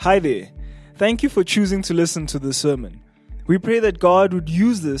Hi there. Thank you for choosing to listen to this sermon. We pray that God would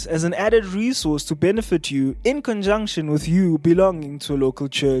use this as an added resource to benefit you in conjunction with you belonging to a local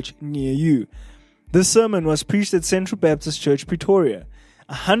church near you. This sermon was preached at Central Baptist Church, Pretoria.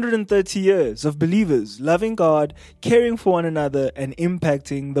 130 years of believers loving God, caring for one another, and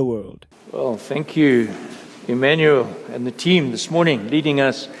impacting the world. Well, thank you, Emmanuel and the team this morning, leading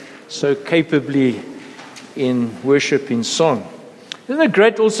us so capably in worship, in song. Isn't it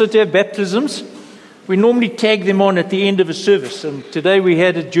great also to have baptisms? We normally tag them on at the end of a service, and today we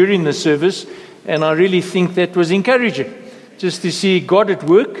had it during the service, and I really think that was encouraging, just to see God at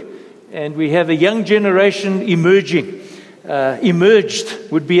work, and we have a young generation emerging. Emerged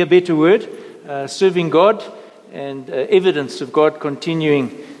would be a better word, serving God, and evidence of God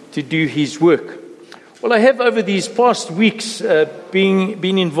continuing to do His work. Well, I have over these past weeks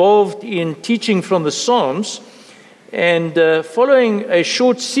been involved in teaching from the Psalms, and following a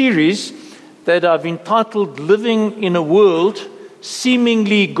short series that I've entitled Living in a World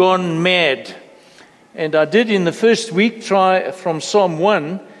Seemingly Gone Mad. And I did in the first week try from Psalm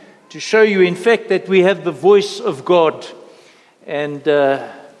 1 to show you in fact that we have the voice of God and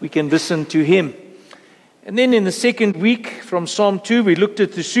we can listen to Him. And then in the second week from Psalm 2 we looked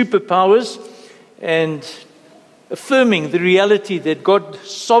at the superpowers and affirming the reality that God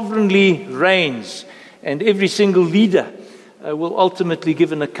sovereignly reigns and every single leader will ultimately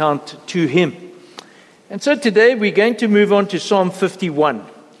give an account to Him. And so today we're going to move on to Psalm 51.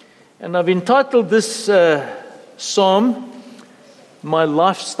 And I've entitled this psalm, My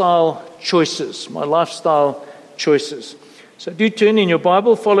Lifestyle Choices. My Lifestyle Choices. So do turn in your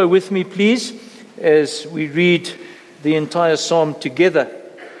Bible, follow with me please, as we read the entire psalm together.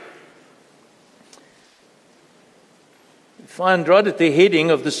 We find right at the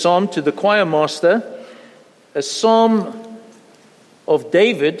heading of the psalm, to the choir master, a psalm of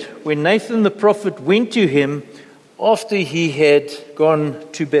David when Nathan the prophet went to him after he had gone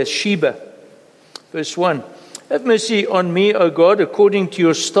to Bathsheba. Verse 1. Have mercy on me, O God, according to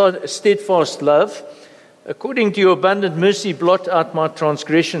your steadfast love. According to your abundant mercy, blot out my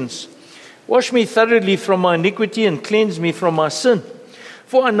transgressions. Wash me thoroughly from my iniquity and cleanse me from my sin.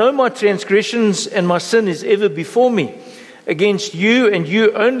 For I know my transgressions and my sin is ever before me. Against you and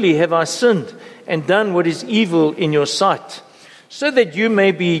you only have I sinned and done what is evil in your sight, so that you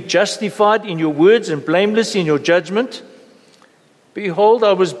may be justified in your words and blameless in your judgment. Behold,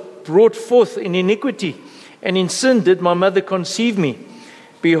 I was brought forth in iniquity, and in sin did my mother conceive me.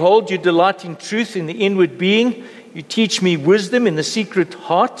 Behold, you delight in truth in the inward being. You teach me wisdom in the secret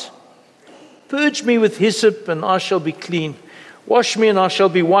heart. Purge me with hyssop, and I shall be clean. Wash me, and I shall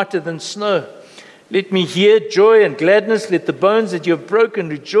be whiter than snow. Let me hear joy and gladness. Let the bones that you have broken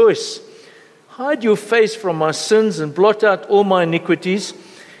rejoice. Hide your face from my sins and blot out all my iniquities,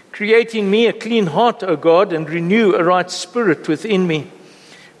 creating me a clean heart, O God, and renew a right spirit within me.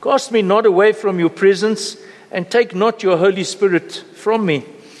 Cast me not away from your presence, and take not your Holy Spirit from me.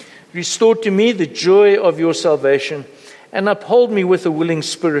 Restore to me the joy of your salvation, and uphold me with a willing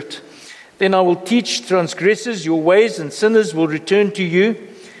spirit. Then I will teach transgressors your ways, and sinners will return to you.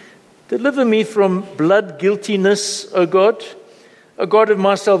 Deliver me from blood guiltiness, O God of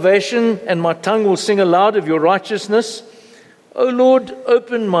my salvation, and my tongue will sing aloud of your righteousness. O Lord,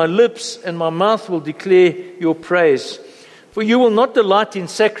 open my lips, and my mouth will declare your praise. For you will not delight in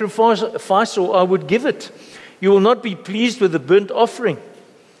sacrifice, or I would give it. You will not be pleased with a burnt offering.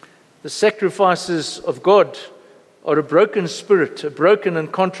 The sacrifices of God are a broken spirit, a broken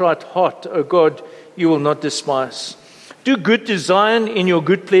and contrite heart, O God, you will not despise. Do good to Zion in your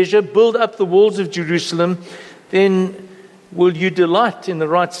good pleasure. Build up the walls of Jerusalem. Then will you delight in the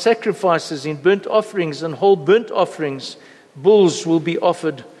right sacrifices, in burnt offerings and whole burnt offerings? Bulls will be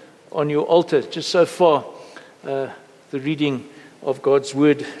offered on your altar. Just so far, the reading of God's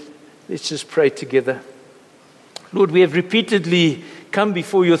word. Let's just pray together. Lord, we have repeatedly come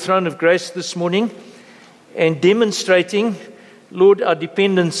before your throne of grace this morning and demonstrating, Lord, our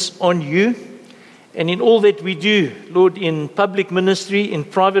dependence on you. And in all that we do, Lord, in public ministry, in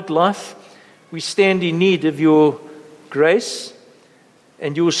private life, we stand in need of your grace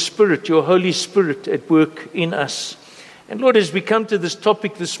and your Spirit, your Holy Spirit at work in us. And Lord, as we come to this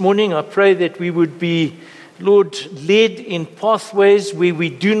topic this morning, I pray that we would be, Lord, led in pathways where we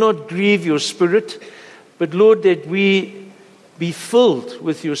do not grieve your Spirit, but Lord, that we be filled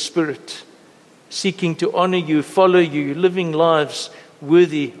with your Spirit, seeking to honor you, follow you, living lives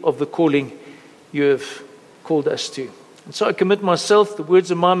worthy of the calling you have called us to. And so I commit myself, the words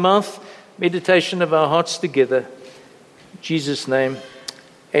of my mouth, meditation of our hearts together. In Jesus' name,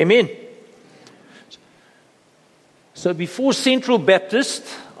 amen. So before Central Baptist,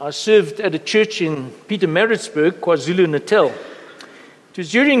 I served at a church in Pietermaritzburg, KwaZulu-Natal. It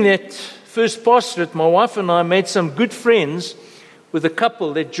was during that first pastorate, my wife and I made some good friends with a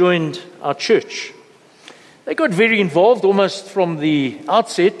couple that joined our church. They got very involved almost from the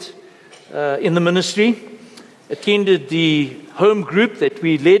outset in the ministry, attended the home group that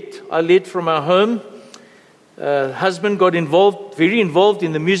I led from our home. Husband got very involved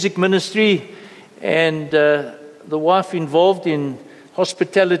in the music ministry, and the wife involved in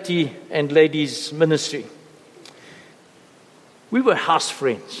hospitality and ladies ministry. We were house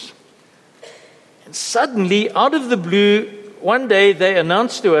friends. And suddenly, out of the blue, one day they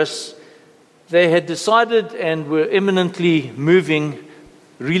announced to us they had decided and were imminently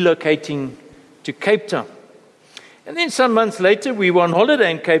relocating to Cape Town. And then some months later, we were on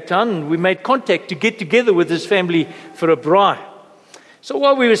holiday in Cape Town, and we made contact to get together with his family for a braai. So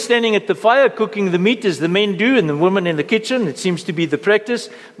while we were standing at the fire cooking the meat, as the men do, and the women in the kitchen, it seems to be the practice,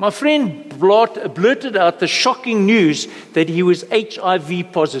 my friend blurted out the shocking news that he was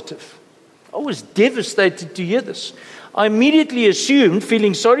HIV positive. I was devastated to hear this. I immediately assumed,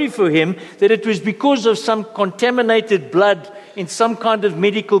 feeling sorry for him, that it was because of some contaminated blood in some kind of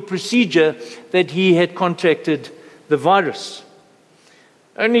medical procedure that he had contracted the virus.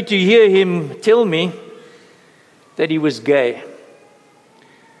 Only to hear him tell me that he was gay,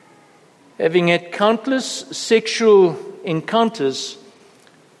 having had countless sexual encounters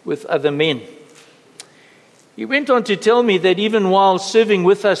with other men. He went on to tell me that even while serving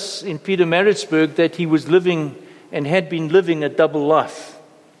with us in Pietermaritzburg, that he was living and had been living a double life.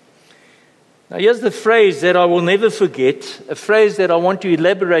 Now here's the phrase that I will never forget, a phrase that I want to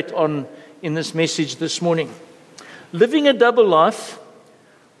elaborate on in this message this morning. Living a double life,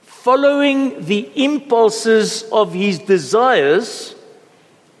 following the impulses of his desires,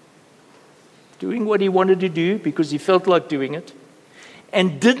 doing what he wanted to do because he felt like doing it,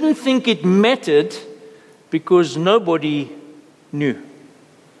 and didn't think it mattered because nobody knew.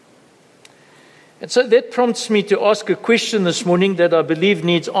 And so that prompts me to ask a question this morning that I believe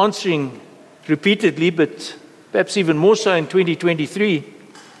needs answering repeatedly, but perhaps even more so in 2023.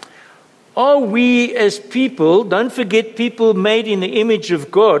 Are we as people, don't forget people made in the image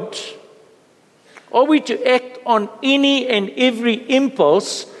of God, are we to act on any and every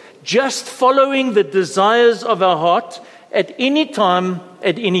impulse just following the desires of our heart at any time,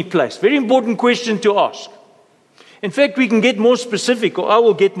 at any place? Very important question to ask. In fact, we can get more specific, or I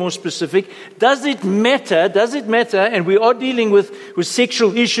will get more specific. Does it matter, and we are dealing with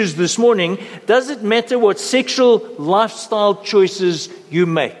sexual issues this morning, does it matter what sexual lifestyle choices you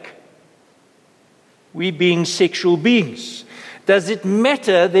make? We being sexual beings. Does it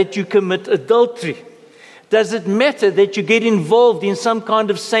matter that you commit adultery? Does it matter that you get involved in some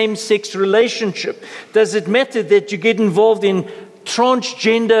kind of same-sex relationship? Does it matter that you get involved in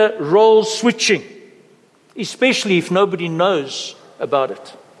transgender role switching? Especially if nobody knows about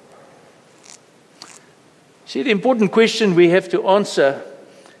it. See, the important question we have to answer,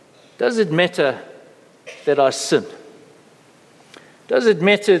 does it matter that I sin? Does it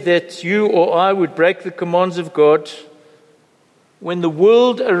matter that you or I would break the commands of God when the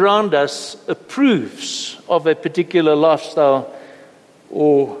world around us approves of a particular lifestyle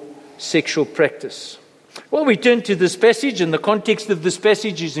or sexual practice? Well, we turn to this passage, and the context of this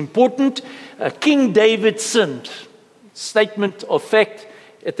passage is important. King David sinned. Statement of fact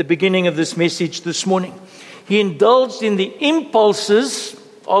at the beginning of this message this morning. He indulged in the impulses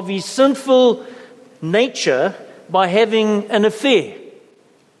of his sinful nature by having an affair.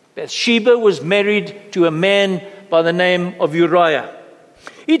 Bathsheba was married to a man by the name of Uriah.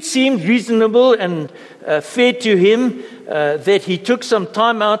 It seemed reasonable and fair to him that he took some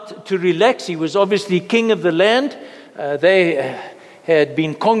time out to relax. He was obviously king of the land. They had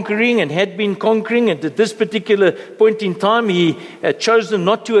been conquering, and at this particular point in time, he had chosen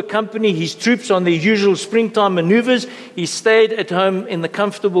not to accompany his troops on their usual springtime maneuvers. He stayed at home in the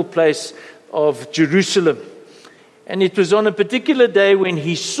comfortable place of Jerusalem. And it was on a particular day when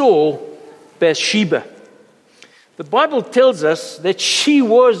he saw Bathsheba. The Bible tells us that she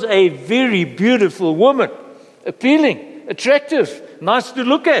was a very beautiful woman, appealing, attractive, nice to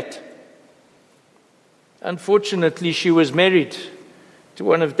look at. Unfortunately, she was married to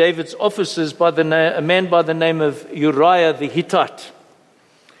one of David's officers, a man by the name of Uriah the Hittite.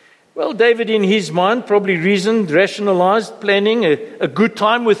 Well, David, in his mind, probably reasoned, rationalized, planning a good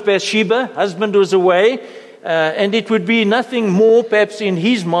time with Bathsheba. Husband was away, and it would be nothing more, perhaps in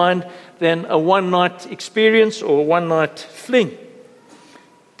his mind, than a one-night experience or a one-night fling.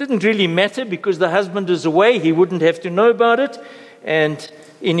 Didn't really matter because the husband is away. He wouldn't have to know about it. And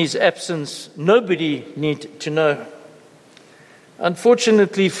in his absence, nobody need to know.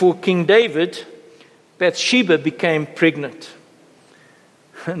 Unfortunately for King David, Bathsheba became pregnant.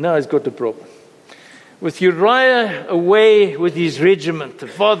 Now he's got a problem. With Uriah away with his regiment, the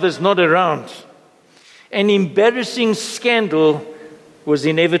father's not around, an embarrassing scandal was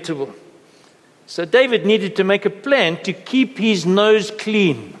inevitable. So David needed to make a plan to keep his nose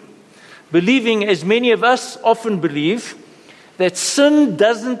clean, believing, as many of us often believe, that sin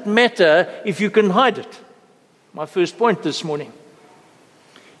doesn't matter if you can hide it. My first point this morning.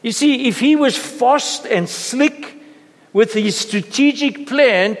 You see, if he was fast and slick with his strategic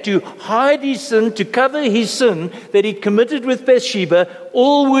plan to hide his sin, to cover his sin that he committed with Bathsheba,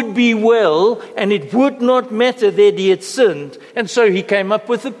 all would be well and it would not matter that he had sinned. And so he came up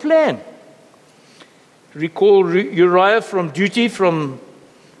with a plan. Recall Uriah from duty, from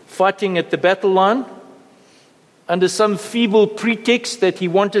fighting at the battle line, under some feeble pretext that he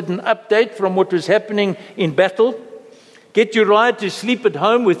wanted an update from what was happening in battle. Get Uriah to sleep at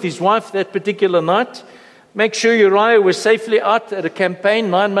home with his wife that particular night. Make sure Uriah was safely out at a campaign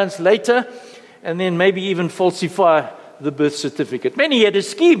 9 months later, and then maybe even falsify the birth certificate. Man, he had a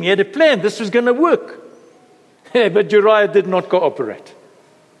scheme, he had a plan, this was going to work. But Uriah did not cooperate.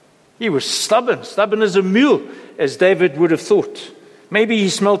 He was stubborn as a mule, as David would have thought. Maybe he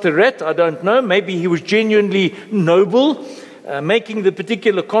smelt a rat, I don't know. Maybe he was genuinely noble, making the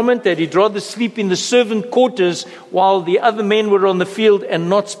particular comment that he'd rather sleep in the servant quarters while the other men were on the field and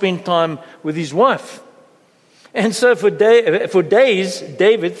not spend time with his wife. And so for days,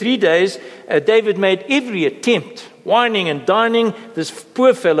 David made every attempt, whining and dining this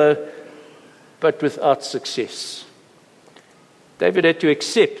poor fellow, but without success. David had to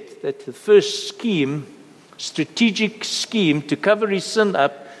accept that the first strategic scheme to cover his sin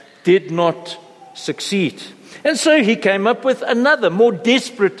up did not succeed. And so he came up with another, more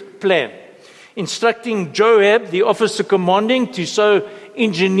desperate plan, instructing Joab, the officer commanding, to so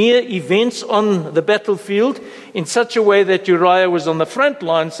engineer events on the battlefield in such a way that Uriah was on the front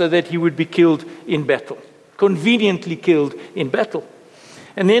line so that he would be killed in battle, conveniently killed in battle.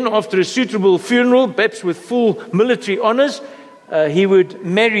 And then after a suitable funeral, perhaps with full military honors, he would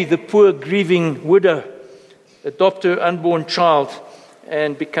marry the poor grieving widow, adopt her unborn child,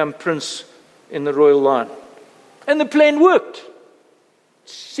 and become prince in the royal line. And the plan worked.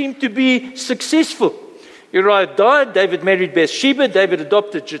 Seemed to be successful. Uriah died, David married Bathsheba, David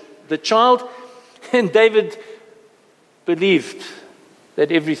adopted the child, and David believed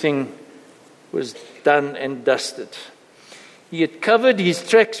that everything was done and dusted. He had covered his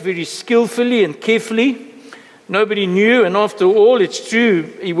tracks very skillfully and carefully. Nobody knew, and after all, it's true,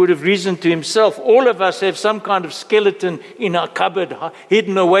 he would have reasoned to himself, all of us have some kind of skeleton in our cupboard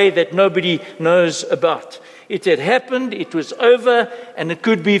hidden away that nobody knows about. It had happened, it was over, and it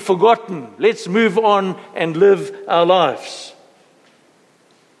could be forgotten. Let's move on and live our lives.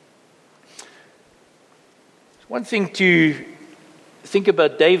 It's one thing to think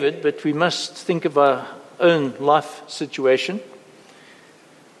about David, but we must think of our own life situation.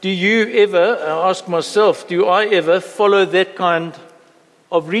 Do you ever, I ask myself, do I ever follow that kind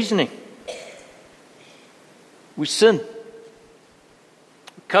of reasoning? We sin.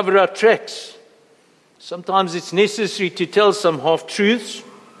 We cover our tracks. Sometimes it's necessary to tell some half-truths,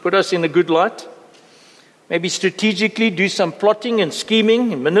 put us in a good light. Maybe strategically do some plotting and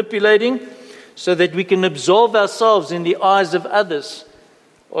scheming and manipulating so that we can absolve ourselves in the eyes of others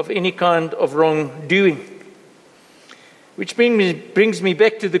of any kind of wrongdoing. Which brings me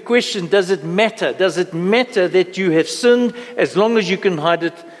back to the question, does it matter? Does it matter that you have sinned as long as you can hide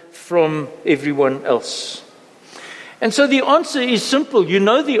it from everyone else? And so the answer is simple. You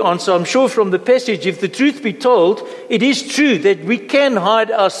know the answer, I'm sure, from the passage. If the truth be told, it is true that we can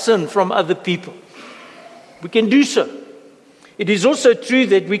hide our sin from other people. We can do so. It is also true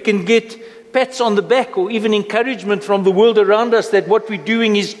that we can get pats on the back or even encouragement from the world around us that what we're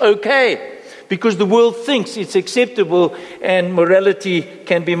doing is okay, because the world thinks it's acceptable and morality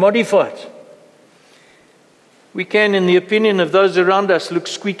can be modified. We can, in the opinion of those around us, look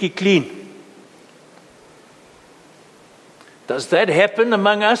squeaky clean. Does that happen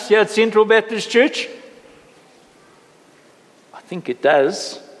among us here at Central Baptist Church? I think it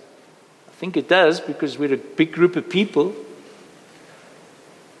does. I think it does because we're a big group of people.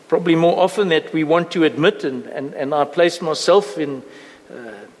 Probably more often than we want to admit, and I place myself in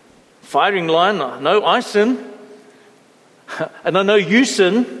firing line. I know I sin, and I know you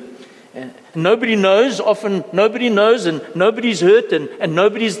sin. And nobody knows, often nobody knows, and nobody's hurt, and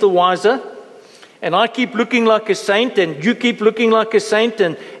nobody's the wiser. And I keep looking like a saint, and you keep looking like a saint,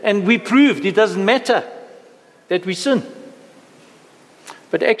 and we proved it doesn't matter that we sin.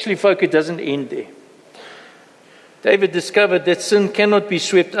 But actually, folk, it doesn't end there. David discovered that sin cannot be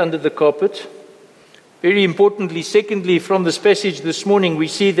swept under the carpet. Very importantly, secondly, from this passage this morning, we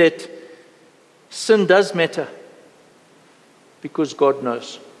see that sin does matter because God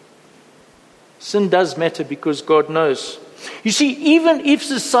knows. Sin does matter because God knows. You see, even if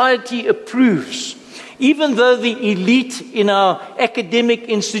society approves, even though the elite in our academic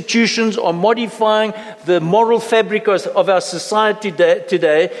institutions are modifying the moral fabric of our society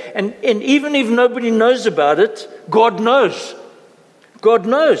today, and even if nobody knows about it, God knows. God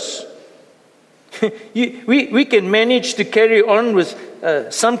knows. We can manage to carry on with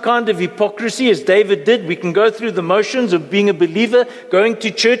some kind of hypocrisy, as David did. We can go through the motions of being a believer, going to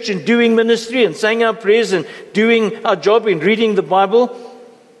church and doing ministry and saying our prayers and doing our job in reading the Bible.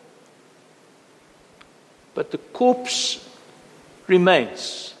 But the corpse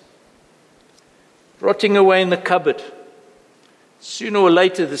remains, rotting away in the cupboard. Sooner or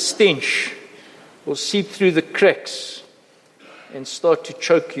later, the stench will seep through the cracks and start to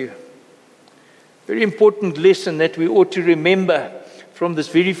choke you. Very important lesson that we ought to remember from this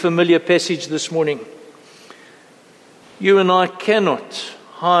very familiar passage this morning. You and I cannot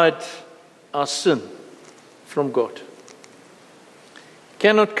hide our sin from God.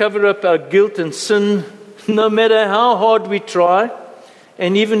 Cannot cover up our guilt and sin, no matter how hard we try,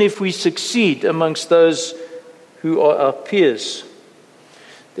 and even if we succeed amongst those who are our peers.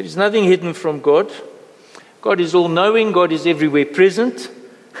 There is nothing hidden from God. God is all-knowing. God is everywhere present.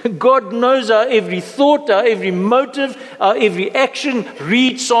 God knows our every thought, our every motive, our every action.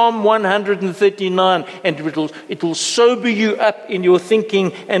 Read Psalm 139 and it will sober you up in your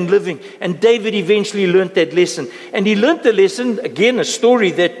thinking and living. And David eventually learned that lesson. And he learned the lesson, again, a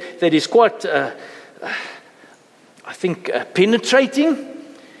story that is quite, penetrating,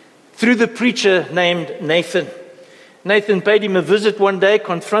 through the preacher named Nathan. Nathan paid him a visit one day,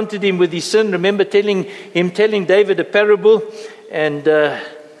 confronted him with his sin. Remember telling David a parable and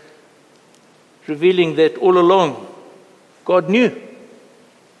revealing that all along God knew.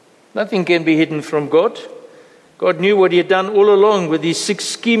 Nothing can be hidden from God. God knew what he had done all along with his sick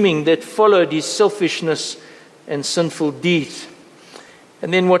scheming that followed his selfishness and sinful deeds.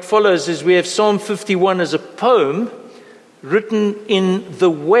 And then what follows is we have Psalm 51 as a poem written in the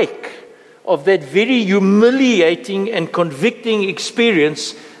wake of that very humiliating and convicting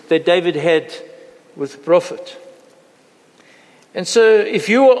experience that David had with the prophet. And so if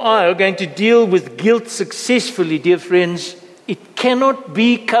you or I are going to deal with guilt successfully, dear friends, it cannot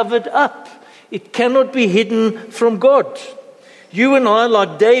be covered up. It cannot be hidden from God. You and I,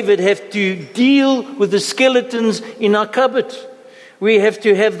 like David, have to deal with the skeletons in our cupboard. We have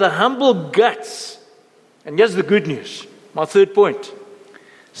to have the humble guts. And here's the good news, my third point.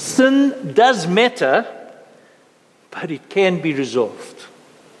 Sin does matter, but it can be resolved.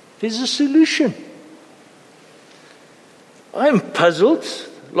 There's a solution. I'm puzzled.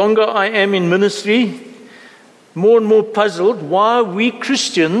 The longer I am in ministry, more and more puzzled why we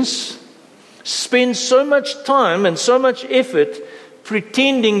Christians spend so much time and so much effort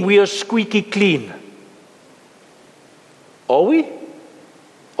pretending we are squeaky clean. Are we?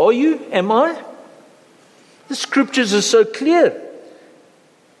 Are you? Am I? The scriptures are so clear.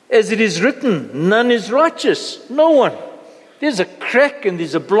 As it is written, none is righteous, no one. There's a crack and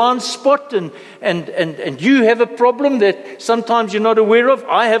there's a blind spot and you have a problem that sometimes you're not aware of.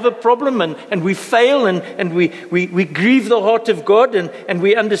 I have a problem and we fail and we grieve the heart of God and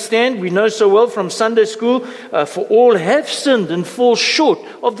we understand, we know so well from Sunday school, for all have sinned and fall short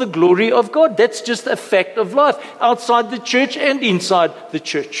of the glory of God. That's just a fact of life, outside the church and inside the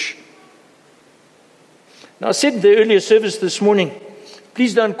church. Now I said in the earlier service this morning,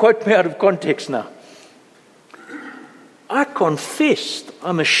 please don't quote me out of context now. I confessed,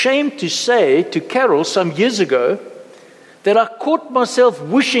 I'm ashamed to say to Carol some years ago, that I caught myself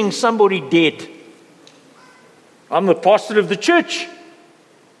wishing somebody dead. I'm the pastor of the church.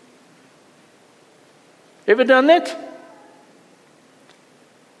 Ever done that?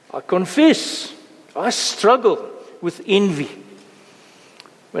 I confess, I struggle with envy.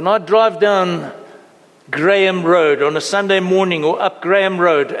 When I drive down Graham Road on a Sunday morning or up Graham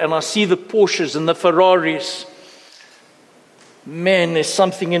Road and I see the Porsches and the Ferraris, man, there's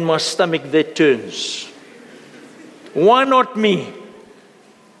something in my stomach that turns. Why not me?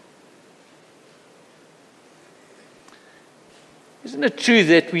 Isn't it true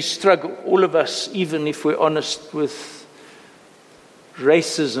that we struggle, all of us, even if we're honest, with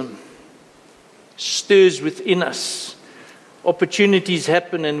racism? Stirs within us. Opportunities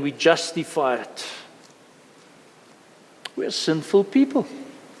happen and we justify it. We're sinful people.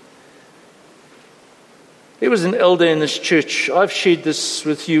 There was an elder in this church. I've shared this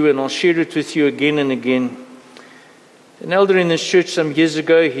with you and I'll share it with you again and again. An elder in this church some years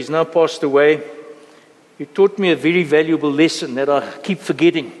ago, he's now passed away, he taught me a very valuable lesson that I keep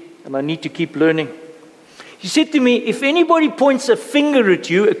forgetting and I need to keep learning. He said to me, if anybody points a finger at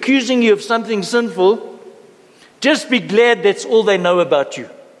you, accusing you of something sinful, just be glad that's all they know about you.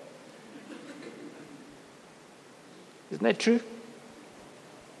 Isn't that true?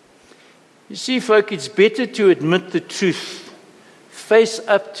 You see, folk, it's better to admit the truth, face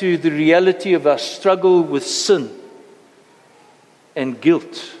up to the reality of our struggle with sin and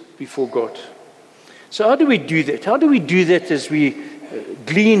guilt before God. So how do we do that? How do we do that as we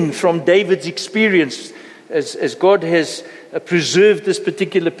glean from David's experience as God has preserved this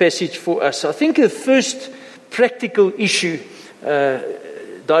particular passage for us? I think the first practical issue,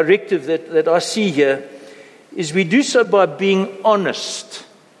 directive that I see here is we do so by being honest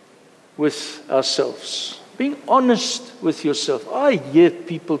with ourselves. Being honest with yourself. I hear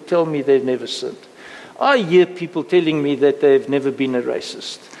people tell me they've never sinned. I hear people telling me that they've never been a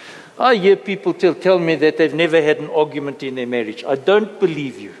racist. I hear people tell me that they've never had an argument in their marriage. I don't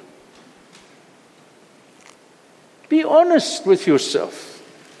believe you. Be honest with yourself.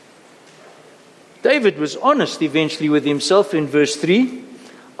 David was honest eventually with himself in verse 3.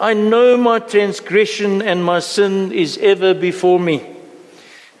 I know my transgression and my sin is ever before me.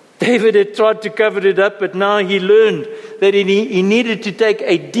 David had tried to cover it up, but now he learned that he needed to take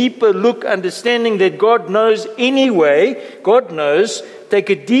a deeper look, understanding that God knows anyway. God knows.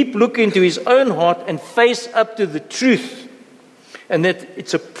 Take a deep look into his own heart and face up to the truth. And that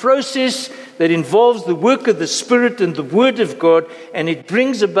it's a process that involves the work of the Spirit and the Word of God, and it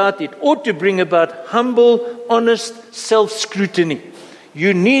ought to bring about humble, honest self-scrutiny.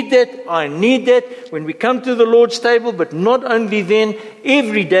 You need that, I need that when we come to the Lord's table, but not only then,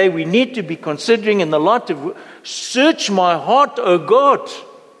 every day we need to be considering in the light of, search my heart, O God.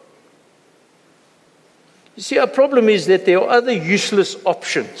 You see, our problem is that there are other useless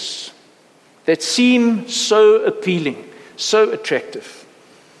options that seem so appealing, so attractive.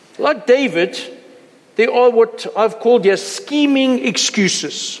 Like David, there are what I've called here scheming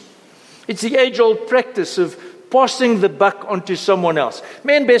excuses. It's the age-old practice of passing the buck onto someone else.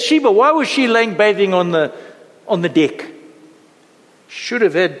 Man, Bathsheba, why was she laying bathing on the deck? Should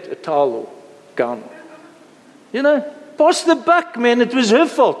have had a towel or gown. Pass the buck, man. It was her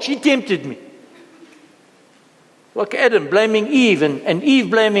fault. She tempted me. Like Adam blaming Eve and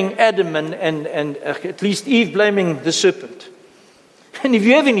Eve blaming Adam and at least Eve blaming the serpent. And if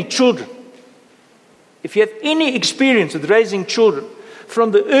you have any children, if you have any experience with raising children,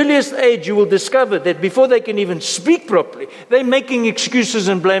 from the earliest age you will discover that before they can even speak properly, they're making excuses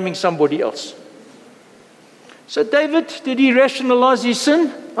and blaming somebody else. So David, did he rationalize his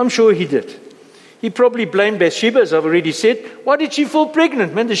sin? I'm sure he did. He probably blamed Bathsheba, as I've already said. Why did she fall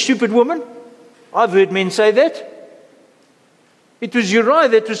pregnant, man, the stupid woman? I've heard men say that. It was Uriah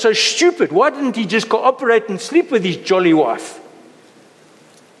that was so stupid. Why didn't he just cooperate and sleep with his jolly wife?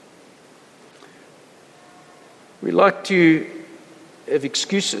 We like to have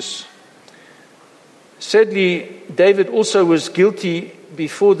excuses. Sadly, David also was guilty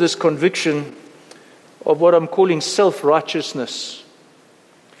before this conviction of what I'm calling self-righteousness.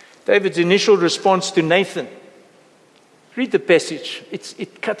 David's initial response to Nathan. Read the passage.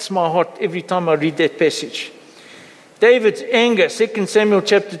 It cuts my heart every time I read that passage. David's anger, 2 Samuel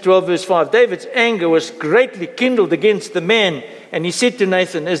chapter 12, verse 5. David's anger was greatly kindled against the man, and he said to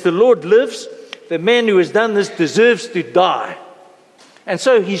Nathan, as the Lord lives, the man who has done this deserves to die. And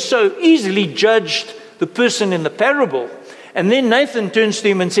so he so easily judged the person in the parable. And then Nathan turns to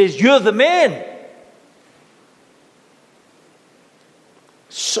him and says, you're the man.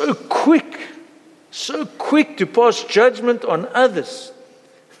 So quick to pass judgment on others.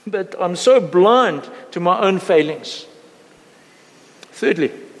 But I'm so blind to my own failings.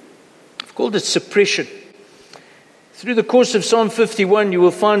 Thirdly, I've called it suppression. Through the course of Psalm 51, you will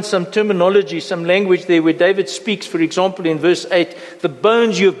find some terminology, some language there where David speaks, for example, in verse 8, the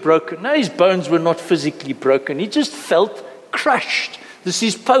bones you have broken. Now, his bones were not physically broken. He just felt crushed. This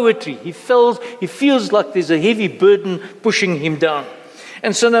is poetry. He feels like there's a heavy burden pushing him down.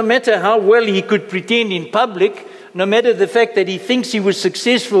 And so no matter how well he could pretend in public, no matter the fact that he thinks he was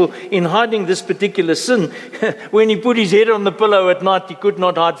successful in hiding this particular sin, when he put his head on the pillow at night, he could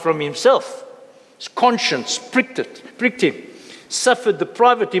not hide from himself. His conscience pricked him, suffered the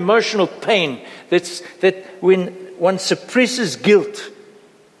private emotional pain that when one suppresses guilt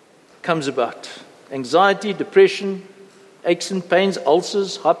comes about. Anxiety, depression, aches and pains,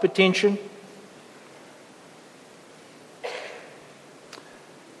 ulcers, hypertension.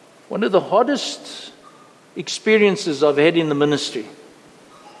 One of the hardest experiences I've had in the ministry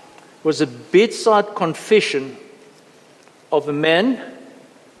was a bedside confession of a man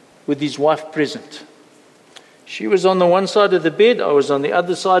with his wife present. She was on the one side of the bed, I was on the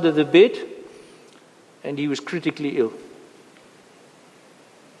other side of the bed, and he was critically ill.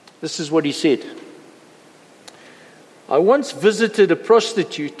 This is what he said. I once visited a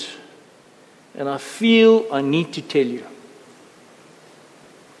prostitute, and I feel I need to tell you.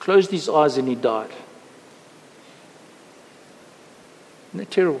 Closed his eyes and he died. Isn't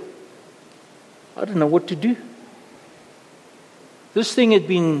that terrible? I don't know what to do. This thing had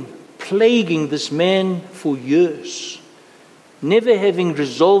been plaguing this man for years, never having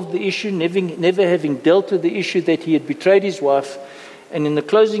resolved the issue, never having dealt with the issue that he had betrayed his wife, and in the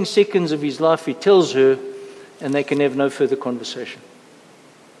closing seconds of his life he tells her, and they can have no further conversation.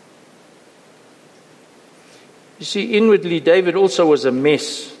 You see, inwardly David also was a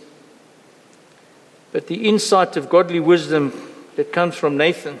mess, but the insight of godly wisdom that comes from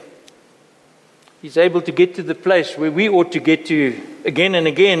Nathan, he's able to get to the place where we ought to get to again and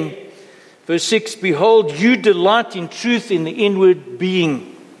again. Verse 6, behold, you delight in truth in the inward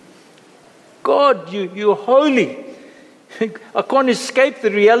being. God, you're holy. I can't escape the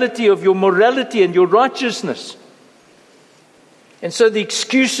reality of your morality and your righteousness. And so the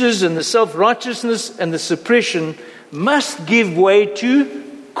excuses and the self-righteousness and the suppression must give way to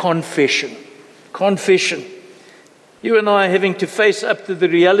confession. Confession. You and I are having to face up to the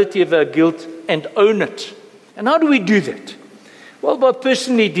reality of our guilt and own it. And how do we do that? Well, by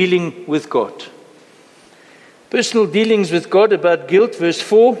personally dealing with God. Personal dealings with God about guilt. Verse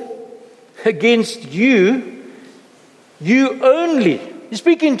 4, against you, you only, he's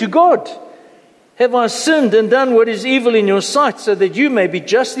speaking to God, have I sinned and done what is evil in your sight, so that you may be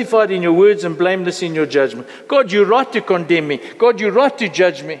justified in your words and blameless in your judgment. God, you're right to condemn me. God, you're right to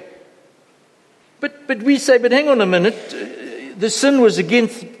judge me. But we say, but hang on a minute, the sin was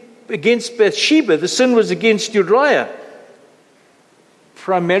against Bathsheba, the sin was against Uriah,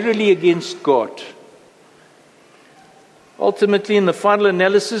 primarily against God. Ultimately, in the final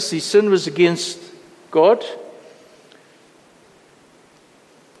analysis, his sin was against God.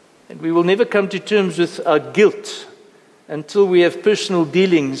 And we will never come to terms with our guilt until we have personal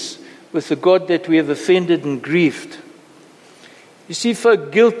dealings with the God that we have offended and grieved. You see,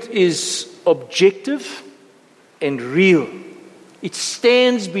 folk, guilt is objective and real. It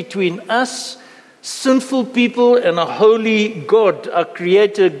stands between us, sinful people, and a holy God, our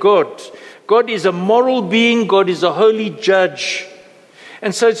Creator God. God is a moral being. God is a holy judge.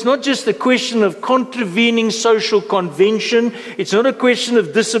 And so it's not just a question of contravening social convention. It's not a question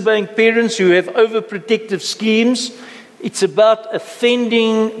of disobeying parents who have overprotective schemes. It's about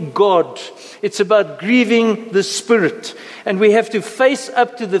offending God. It's about grieving the Spirit. And we have to face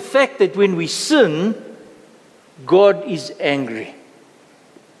up to the fact that when we sin, God is angry.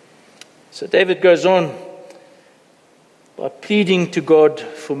 So David goes on by pleading to God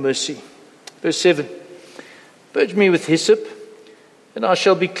for mercy. Verse 7, purge me with hyssop, and I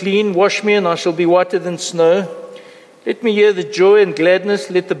shall be clean. Wash me, and I shall be whiter than snow. Let me hear the joy and gladness.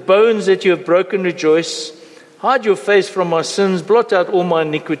 Let the bones that you have broken rejoice. Hide your face from my sins. Blot out all my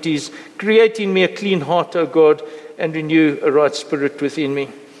iniquities. Create in me a clean heart, O God, and renew a right spirit within me.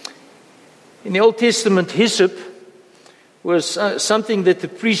 In the Old Testament, hyssop was something that the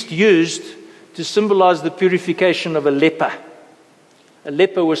priest used to symbolize the purification of a leper. A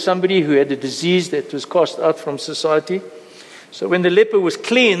leper was somebody who had a disease that was cast out from society. So when the leper was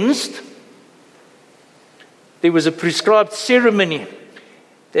cleansed, there was a prescribed ceremony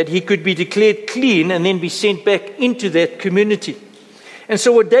that he could be declared clean and then be sent back into that community. And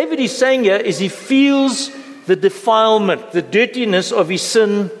so what David is saying here is he feels the defilement, the dirtiness of his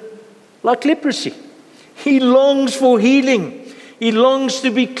sin like leprosy. He longs for healing. He longs to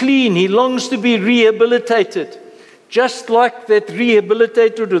be clean. He longs to be rehabilitated. Just like that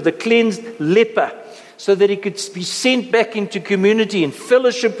rehabilitated or the cleansed leper, so that he could be sent back into community, in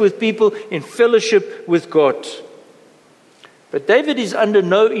fellowship with people, in fellowship with God. But David is under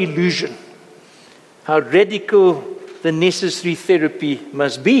no illusion how radical the necessary therapy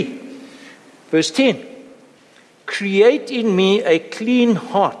must be. Verse 10, create in me a clean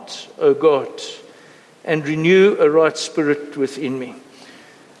heart, O God, and renew a right spirit within me.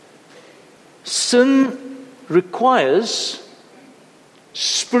 Sin requires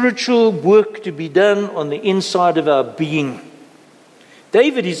spiritual work to be done on the inside of our being.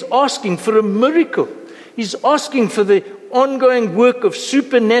 David is asking for a miracle. He's asking for the ongoing work of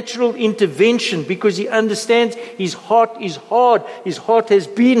supernatural intervention because he understands his heart is hard. His heart has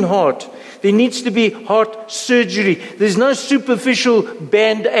been hard. There needs to be heart surgery. There's no superficial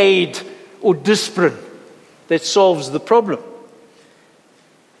band-aid or disprin that solves the problem.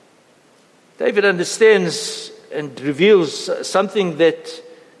 David understands and reveals something that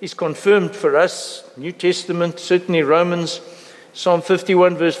is confirmed for us. New Testament, certainly Romans, Psalm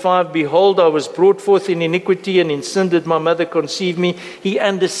 51 verse 5, behold, I was brought forth in iniquity, and in sin did my mother conceive me. He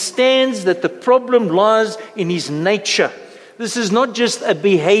understands that the problem lies in his nature. This is not just a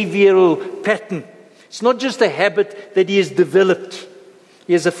behavioral pattern. It's not just a habit that he has developed.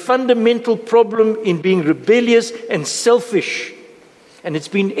 He has a fundamental problem in being rebellious and selfish. And it's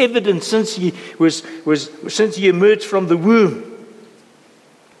been evident since he emerged from the womb.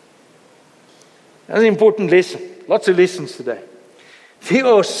 That's an important lesson. Lots of lessons today. There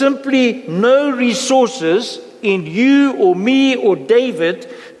are simply no resources in you or me or David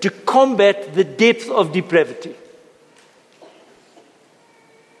to combat the depth of depravity.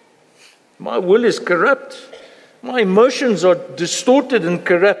 My will is corrupt. My emotions are distorted and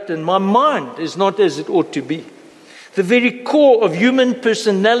corrupt, and my mind is not as it ought to be. The very core of human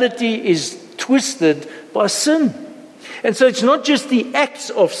personality is twisted by sin. And so it's not just the acts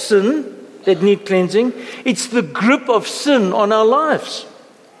of sin that need cleansing, it's the grip of sin on our lives.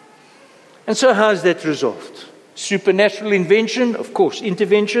 And so how is that resolved? Supernatural intervention, of course,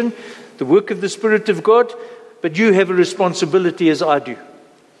 intervention, the work of the Spirit of God, but you have a responsibility as I do.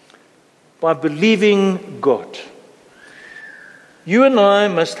 By believing God. You and I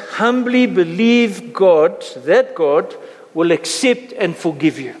must humbly believe God, that God will accept and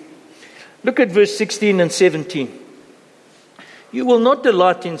forgive you. Look at verse 16 and 17. You will not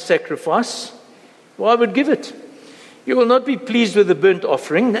delight in sacrifice, or I would give it. You will not be pleased with the burnt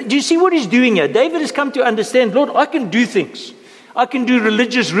offering. Now, do you see what he's doing here? David has come to understand, Lord, I can do things. I can do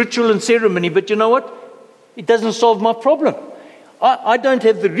religious ritual and ceremony, but you know what? It doesn't solve my problem. I don't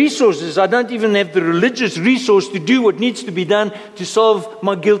have the resources. I don't even have the religious resource to do what needs to be done to solve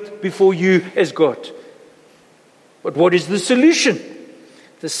my guilt before you as God. But what is the solution?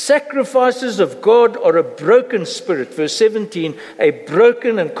 The sacrifices of God are a broken spirit. Verse 17, a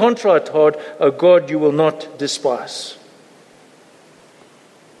broken and contrite heart, O God, you will not despise.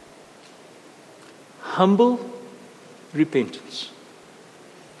 Humble repentance.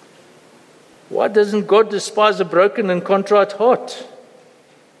 Why doesn't God despise a broken and contrite heart?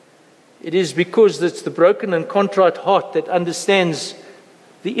 It is because it's the broken and contrite heart that understands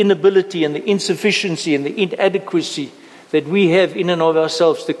the inability and the insufficiency and the inadequacy that we have in and of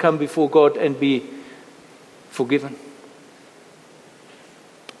ourselves to come before God and be forgiven.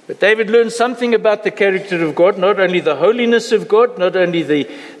 But David learns something about the character of God, not only the holiness of God, not only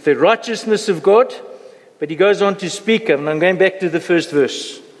the righteousness of God, but he goes on to speak, and I'm going back to the first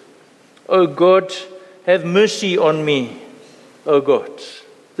verse. O God, have mercy on me, O God,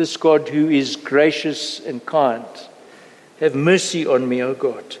 this God who is gracious and kind. Have mercy on me, O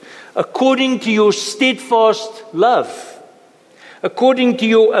God, according to your steadfast love. According to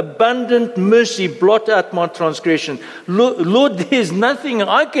your abundant mercy, blot out my transgression. Lord, there's nothing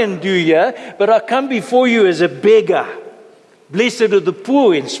I can do here, but I come before you as a beggar. Blessed are the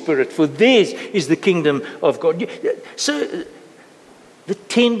poor in spirit, for theirs is the kingdom of God. So, the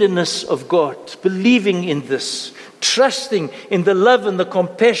tenderness of God, believing in this, trusting in the love and the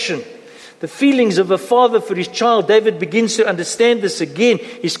compassion, the feelings of a father for his child. David begins to understand this again.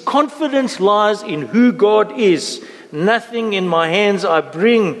 His confidence lies in who God is. Nothing in my hands I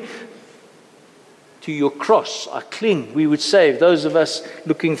bring. To your cross I cling, we would say, those of us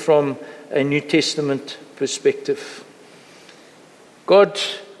looking from a New Testament perspective. God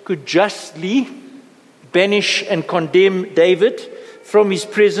could justly banish and condemn David from his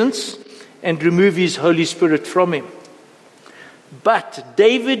presence and remove his Holy Spirit from him. But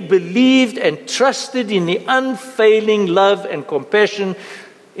David believed and trusted in the unfailing love and compassion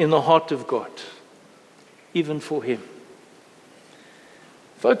in the heart of God, even for him.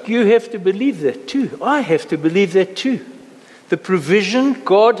 Folk, you have to believe that too. I have to believe that too. The provision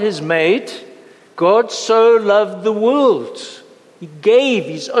God has made, God so loved the world. He gave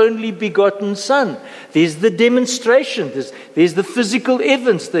his only begotten Son. There's the demonstration. There's the physical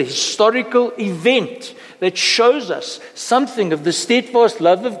evidence, the historical event that shows us something of the steadfast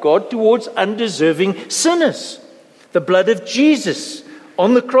love of God towards undeserving sinners. The blood of Jesus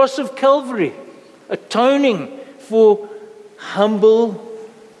on the cross of Calvary, atoning for humble,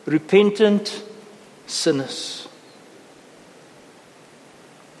 repentant sinners.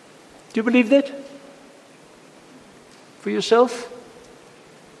 Do you believe that? For yourself?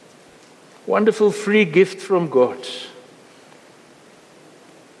 Wonderful free gift from God.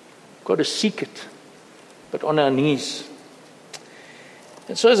 Got to seek it, but on our knees.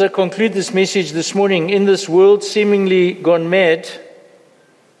 And so as I conclude this message this morning, in this world seemingly gone mad,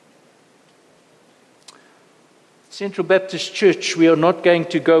 Central Baptist Church, we are not going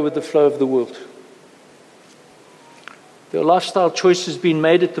to go with the flow of the world. There are lifestyle choices being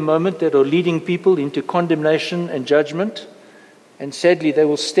made at the moment that are leading people into condemnation and judgment. And sadly, they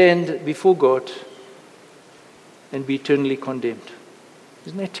will stand before God and be eternally condemned.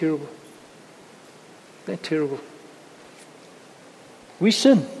 Isn't that terrible? Isn't that terrible? We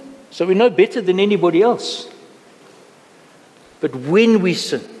sin, so we know better than anybody else. But when we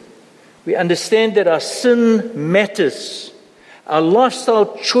sin, we understand that our sin matters. Our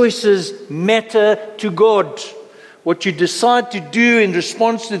lifestyle choices matter to God. What you decide to do in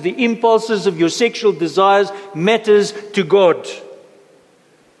response to the impulses of your sexual desires matters to God.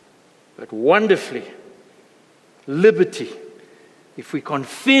 But wonderfully, liberty, if we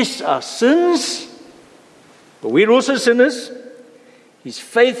confess our sins, but we're also sinners, He's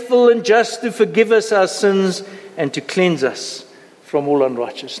faithful and just to forgive us our sins and to cleanse us from all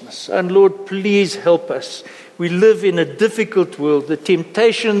unrighteousness. And Lord, please help us. We live in a difficult world. The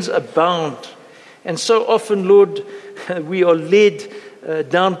temptations abound. And so often, Lord, we are led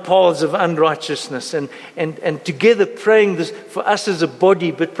down paths of unrighteousness. And together praying this for us as a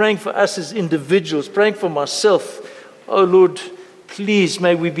body, but praying for us as individuals, praying for myself. Oh Lord, please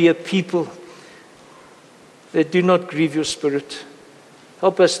may we be a people that do not grieve your Spirit.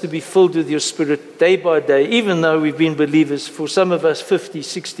 Help us to be filled with your Spirit day by day, even though we've been believers for some of us 50,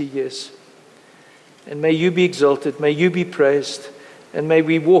 60 years. And may you be exalted, may you be praised, and may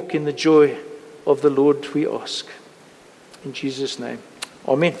we walk in the joy of the Lord, we ask. In Jesus' name,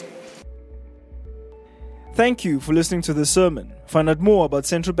 amen. Thank you for listening to this sermon. Find out more about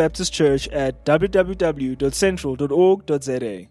Central Baptist Church at www.central.org.za.